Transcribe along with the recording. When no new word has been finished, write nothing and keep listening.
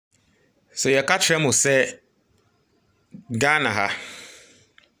So you catch them say Ghana ha.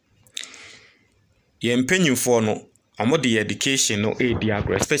 You empenyu for no. Omo the education no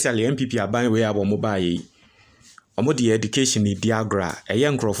diagram, especially NPP aban we abo mobile. Omo the education ni diagram.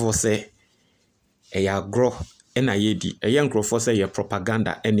 Eye nkrofo say eya grow na yedi. Eye nkrofo say ye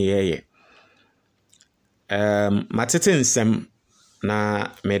propaganda ene ye. Matete nsem na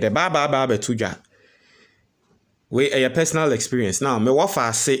me de ba betudwa. We a personal experience. Now me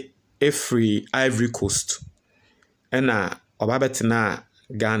wafa say free Ivory Coast. Ena obabetena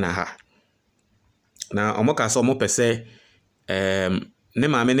Ghana ha. Na omoka so omo pese ne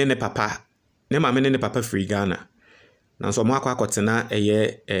maame ne papa free Ghana. Na so omo akotena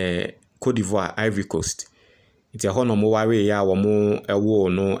Cote d'Ivoire, Ivory Coast. Nti ho no mo ware ya wo mo ewo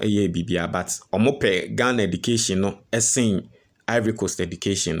no bibia, but omo pe Ghana education no esen Ivory Coast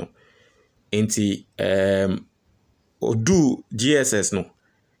education no. Nti odu GSS no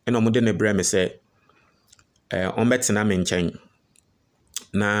ena omo de ne bre me se ombetena me nchen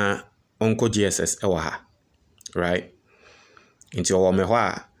na onko GSS ewa ha, right? Nti owo me ho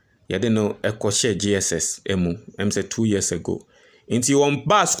a yede no share GSS emu say 2 years ago. Nti won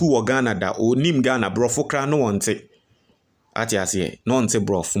ba school wo Ghana da onim Ghana brofo kra no wonte ati ase no wonte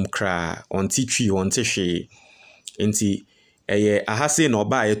brofum kra onti twi wonte hwe. Nti ahase no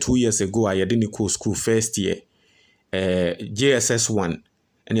ba 2 years ago a yede ni ko school first year GSS 1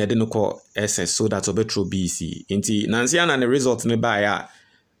 and yede no ko SS so that obetro BECE. Nti nansi ana ne result ne ba ya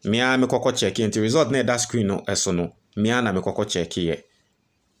me kokko check nti result na that screen no eso no me na kokko check ye.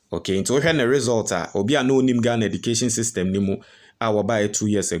 Okay, nti wo hwe ne result a obi a no onim Ghana education system ni mu a wo ba 2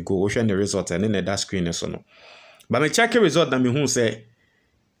 years ago wo hwe ne result and na that screen eso no. But me check result na me hu say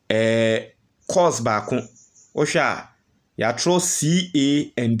course ba ko wo hwe a ya throw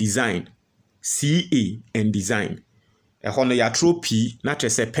CA and design. CA and design. Hono ya throw P na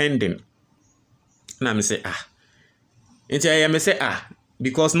say pending. Na me say nti I me say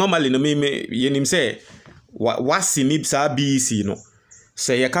because normally no me yenim say wasi ni sa BECE no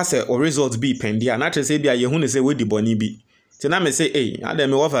say ye ka say o result be pendia na say bia ye hu ne say we di boni bi ti na me say adam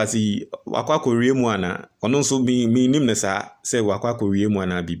me wafa si akwa kowie mu ana ono nso mi nim ne sa say wakwa kowie mu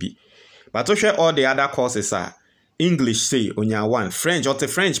ana bibi, but to share all the other courses English say onya 1, French or the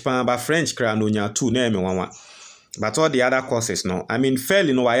French pa ba French kra no onya 2 na me 1, but all the other courses no I mean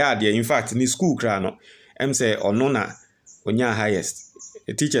fairly no why there in fact ni school kra no say ono na onya highest.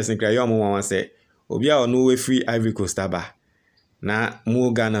 The teachers in Krayo mo say obi a ono we free Ivory Coast aba na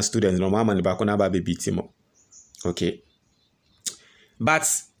mo Ghana students no mama ni ba ko na ba be beat mo. Okay, but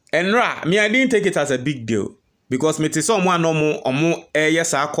enra me I didn't take it as a big deal because me te someone no mo omo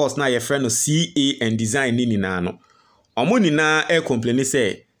yes our course na your friend no CA and design ni na no omo ni na complain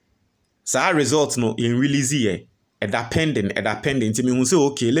say sa result no in release here pending nti me hu say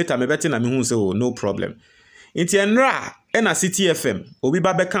okay later me beti na me hu say no problem. Nti enra na City FM obi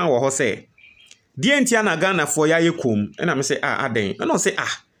ba bekan wo ho say die nti na Ghana for ya yekom na me say aden no say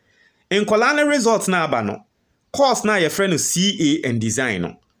enkola na result na aba no course na your friend no CA and design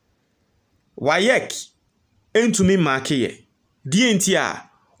no wayek entumi mark ye die nti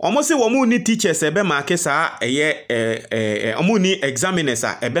omo say wo mu ni teachers ebe mark sa omo ni examiners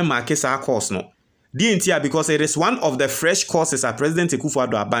ebe mark sa course no die nti because it is one of the fresh courses President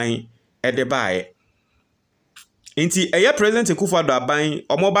Akufo-Addo aban edebae. Inti President Akufo-Addo aban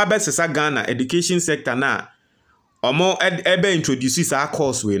omo ba besesa Ghana education sector na omo ebe introduce our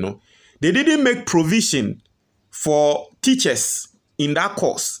course we no. They didn't make provision for teachers in that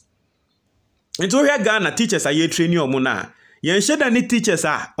course. Into here Ghana teachers are training omo na. Yen sheda ni teachers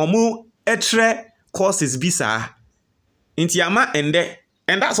omo etre courses bisa. Inti ama ende,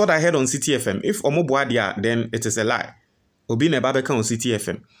 and that's what I heard on City FM. If omo boadia then it is a lie. Obi ne babeka on City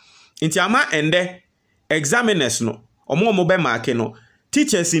FM. Inti ama ende examiners no omo be mark no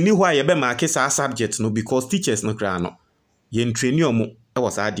teachers ni ho aye be mark sa subject no because teachers no kra no yen train omo e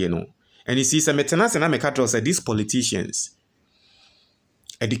was ade no. And you see some maintenance na make say these politicians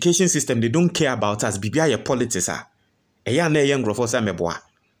education system they don't care about us bibia ye politics eya na ye ngrofo say meboa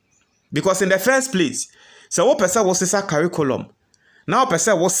because in the first place so what person was sesa curriculum now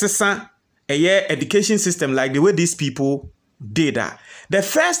person was sesa education system like the way these people did that. The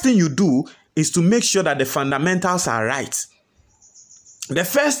first thing you do is to make sure that the fundamentals are right. The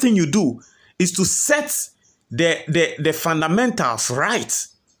first thing you do is to set the fundamentals right.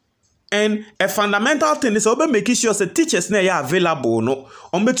 And a fundamental thing is about making sure the teachers na are available no.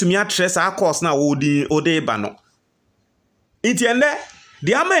 To me address our course na ode bano. Itiende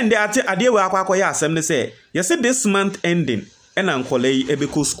the amende ade we akwa ya asem ne say you see this month ending and ankole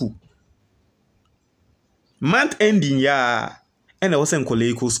ebeko school. Month ending ya and I was in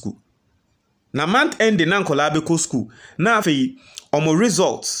Koleko school. Na month end na nkola abeko school na afei omo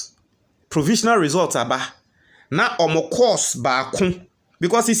results provisional results aba na omo course baako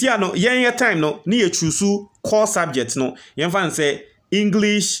because you see no yen time no na ye choose core subjects no yen fan say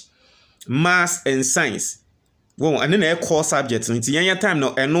English, maths and science. Well, and then core subjects nti yen time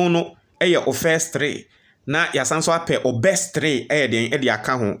no eno no eye o first 3 na ya sanso ape o best 3 den e de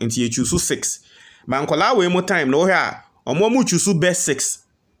aka ho nti ye choose 6 ma nkola we mo time no hia omo mu choose best 6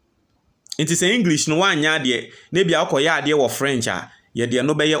 nti say English no wanya de na bia akoya ade wo French a ye de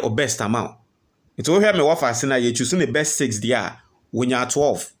no be ye o best amount nti wo hia me wo fa se na ye choose the best 6 dia wonya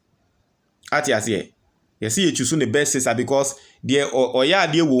 12 ati ase ye see ye choose the best 6 because de oya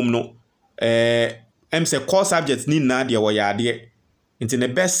ade wo no say core subjects ni na de wo ya ade nti the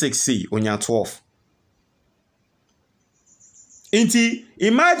best 6 see wonya 12 nti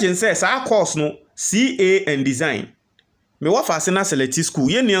imagine say sa course no CA and design me wa fa se na select school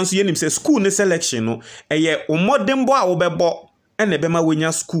ye nian so ye nim say school ne selection no eye o modern bo a wo bebo ene be ma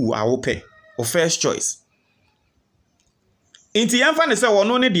wonya school a wo pe o first choice nti yamfa ne say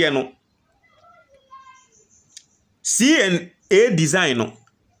wono ne de no C and A design no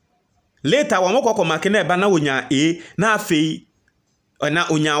later wo mo kokko make na eba na wonya A na afei na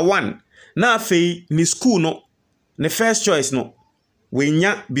onya 1 na afei ni school no ne first choice no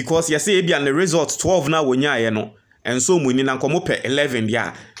wenya because you say bia the result 12 na wonya ye no and so mu ni na nkomo pe 11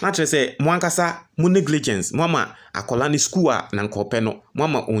 dia na tire say mo ankasa mo negligence mo ama akola ni school a na nkope no mo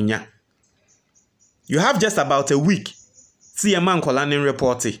ama onya. You have just about a week see a man kola ni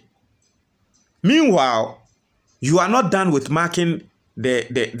report. Meanwhile you are not done with marking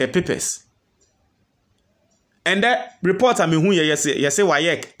the papers. And that report I mean who you say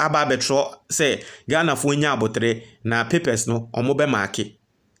wayek aba betro say Ghana fo nya abotre na papers no omo be marke.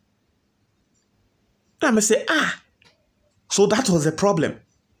 I me say so that was the problem.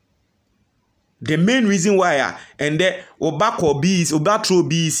 The main reason why and the obako BECE obatro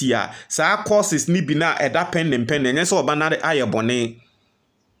BECE ya sa courses ni bi na eda pen and so oba na aye bone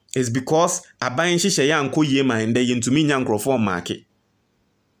is because aban hihye ya nko ye man de yintumi nya nkrofo marke.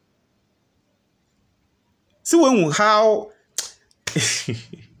 See when how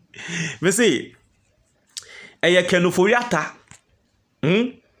me say eye kenoforiata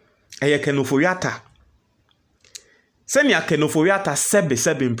eye kenoforiata senya kenoforiata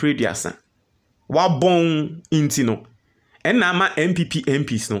sebe imprediasa wa bon intino enna ma NPP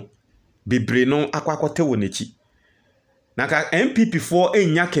MPs no bebre no akwakote wonechi naka NPP for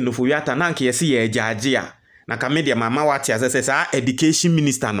enya kenoforiata na nke yesi ye jaje a naka media mama wati asese sa education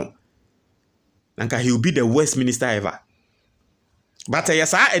minister no nka he will be the worst minister ever. But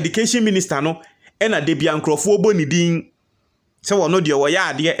yes, our education minister no ena de bia nkrofo boni din se wono de wo ya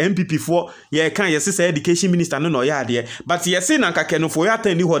ade MPP for ye kan yes say education minister no no ya ade but yes na nka kenofo ya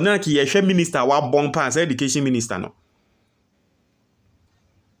tan ni ho na ki ye hwe minister wa bon pass education minister no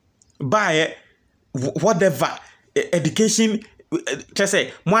by whatever education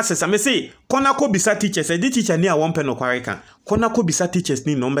say mo say kona ko bisa teachers the teacher ni a won pe no kware kan kona ko bisa teachers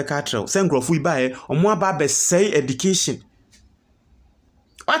ni no mbeka trail say ngrofu ibae omo aba be say education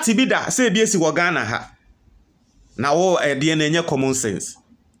ati bi da say BECE wo Ghana ha na wo de na enye common sense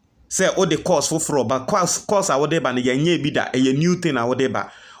say o the course for ba course a wo de ba na ye bi da e new thing a wo de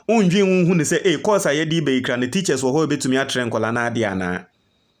ba ondwen hu ne say course a ye di be ikra na teachers wo ho betumi atre nkola na ade ana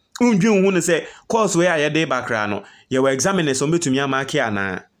ondwen hu ne say course we a ye de ba kra no ye were examiners o betumi amake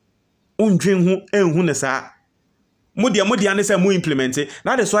ana ondwen hu enhu ne sa modia ne say mu implement it.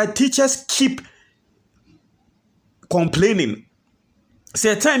 That is why teachers keep complaining.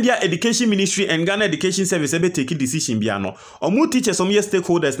 Say time bia education ministry and Ghana education service ebe take decision bia no omu teachers omu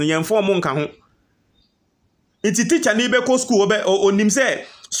stakeholders ne yenfo mo nka ho iti teacher ne be ko school obe onim say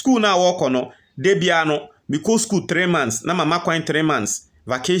school na work no de bia no because school 3 months na mama kwan 3 months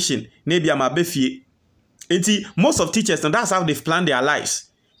vacation na bia ma be fie iti most of teachers and that's how they've planned their lives.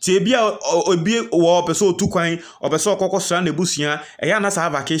 Ti bia obi wo person tu kwan obeso okokosra na busia eya na sa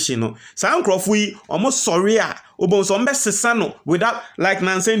vacation no sa nkrofo yi omo sorry a obon so mbe sesa no without like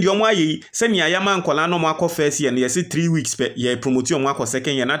nansen di omo ayi se nia ya man kola no mo akọ first year na yes 3 weeks pe ye promote omo akọ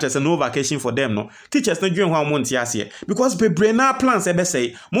second year na tese no vacation for them no teachers na dwen ho omo ntia ase because be na plans ebe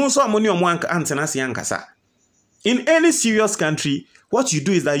say mo so omo ni omo antena ase ankasa. In any serious country what you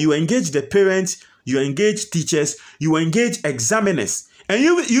do is that you engage the parents, you engage teachers, you engage examiners. And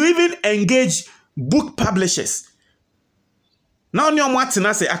you even engage book publishers. Now you want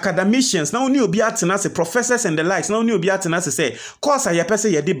to say academicians, now you be to say professors and the likes, now you be to say course I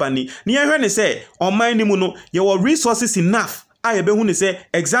person ye debani. Ni ehwe ne say on my nimu no your resources enough a yɛbɛhu ne sɛ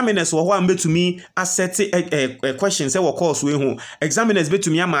examiners wɔ hɔ a mbɛtumi asɛte questions wɔ course wei ho examiners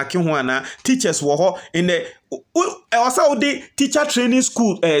bɛtumi amaake ho ana teachers wɔ hɔ in the also wode teacher training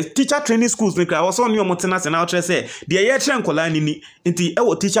schools ne kra also ne ɔmo tena se na ɔkyerɛ sɛ deɛ yɛkyerɛ nkɔla ni nti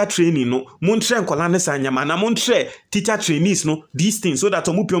ɛwɔ teacher training no montrɛ nkɔla ne sa nyama na montrɛ teacher trainees no these things so that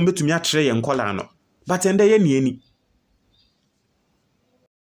ɔmo pɛ ɔmo bɛtumi akyerɛ yɛn nkɔla no but ɛndɛ yɛ niani